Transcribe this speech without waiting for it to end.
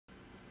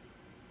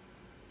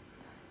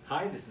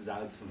Hi, this is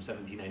Alex from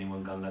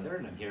 1791 Gunleather,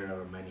 and I'm here at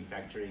our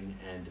manufacturing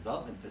and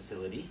development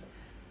facility.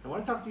 I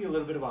want to talk to you a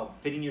little bit about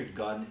fitting your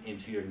gun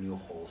into your new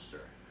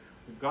holster.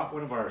 We've got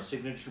one of our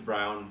signature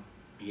brown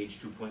BH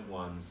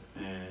 2.1s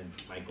and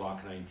my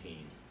Glock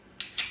 19.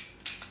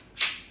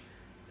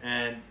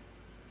 And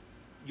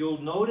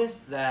you'll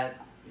notice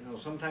that,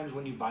 sometimes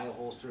when you buy a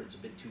holster, it's a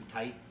bit too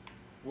tight.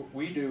 What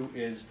we do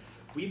is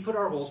we put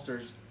our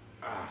holsters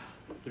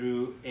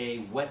through a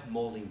wet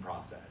molding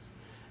process.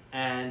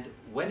 And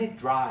when it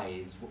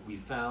dries, what we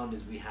found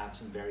is we have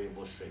some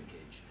variable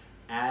shrinkage.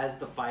 As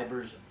the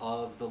fibers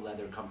of the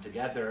leather come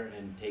together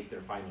and take their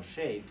final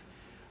shape,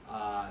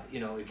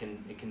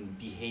 it can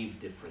behave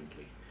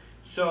differently.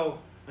 So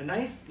a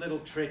nice little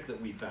trick that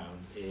we found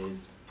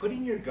is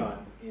putting your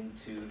gun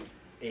into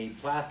a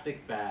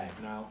plastic bag.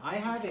 Now I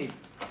have a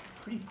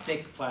pretty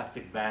thick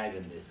plastic bag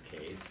in this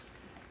case,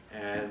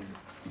 and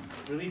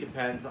it really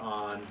depends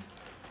on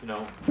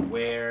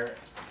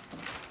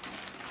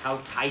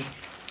how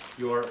tight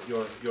your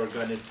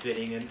gun is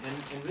fitting and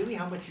really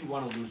how much you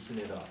want to loosen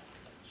it up.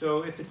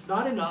 So if it's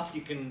not enough,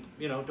 you can,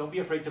 don't be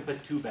afraid to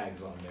put 2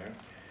 bags on there,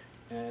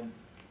 and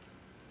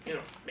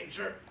make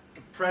sure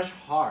to press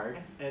hard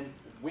and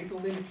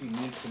wiggle it if you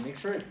need to. Make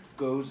sure it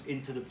goes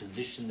into the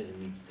position that it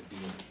needs to be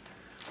in.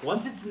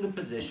 Once it's in the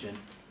position,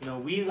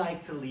 we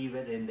like to leave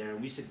it in there,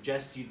 and we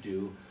suggest you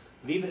do.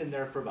 Leave it in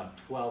there for about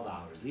 12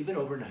 hours. Leave it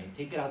overnight.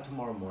 Take it out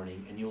tomorrow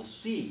morning, and you'll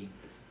see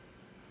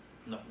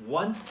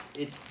once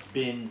it's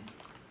been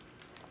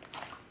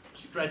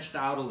stretched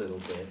out a little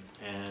bit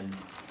and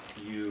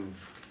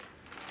you've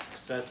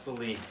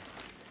successfully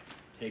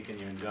taken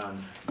your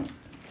gun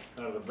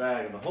out of the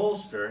bag and the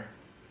holster,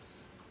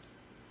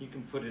 you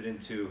can put it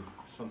into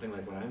something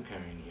like what I'm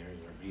carrying here,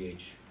 is our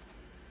BH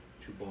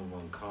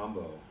 2.1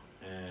 combo,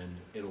 and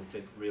it'll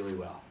fit really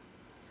well.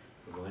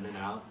 It'll go in and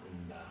out,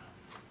 and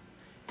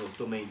it'll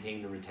still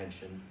maintain the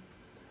retention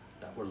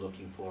that we're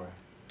looking for,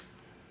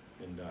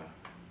 and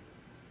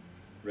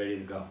ready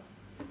to go.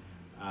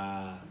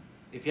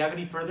 If you have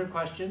any further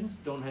questions,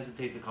 don't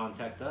hesitate to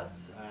contact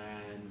us,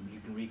 and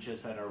you can reach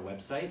us at our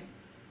website,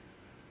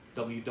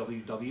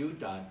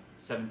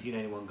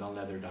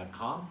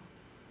 www.1791gunleather.com.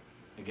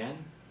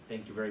 Again,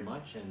 thank you very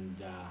much, and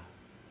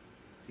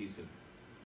see you soon.